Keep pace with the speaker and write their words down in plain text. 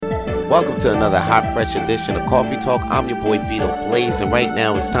Welcome to another hot, fresh edition of Coffee Talk. I'm your boy Vito Blaze, and right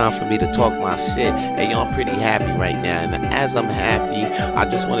now it's time for me to talk my shit. Hey, I'm pretty happy right now, and as I'm happy, I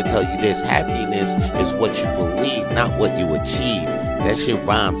just want to tell you this. Happiness is what you believe, not what you achieve. That shit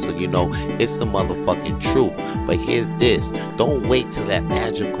rhymes, so you know it's the motherfucking truth. But here's this. Don't wait till that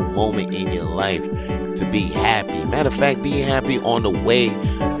magical moment in your life to be happy. Matter of fact, be happy on the way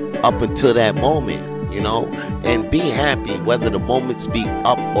up until that moment. You know, and be happy whether the moments be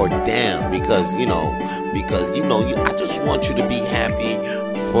up or down, because I just want you to be happy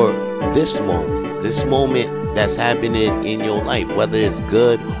for this moment that's happening in your life, whether it's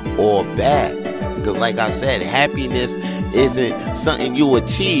good or bad. Because like I said, happiness isn't something you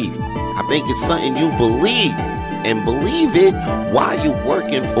achieve. I think it's something you believe, and believe it while you're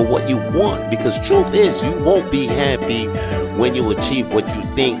working for what you want. Because truth is, you won't be happy when you achieve what you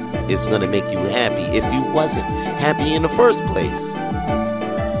think is going to make you happy if you wasn't happy in the first place.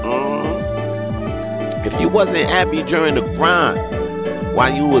 If you wasn't happy during the grind,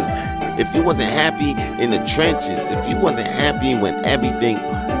 if you wasn't happy in the trenches, if you wasn't happy when everything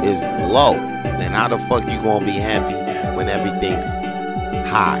is low, then how the fuck you gonna be happy when everything's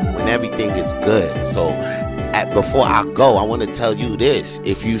high, when everything is good? So before I go, I want to tell you this.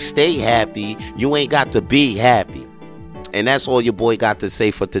 If you stay happy, you ain't got to be happy. And that's all your boy got to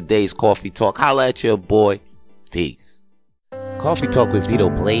say for today's Coffee Talk. Holla at your boy. Peace. Coffee Talk with Vito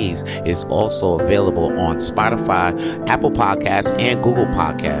Blaze is also available on Spotify, Apple Podcasts, and Google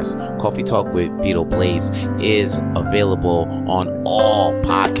Podcasts. Coffee Talk with Vito Blaze is available on all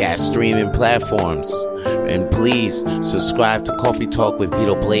podcast streaming platforms. And please subscribe to Coffee Talk with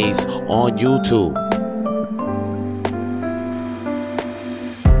Vito Blaze on YouTube.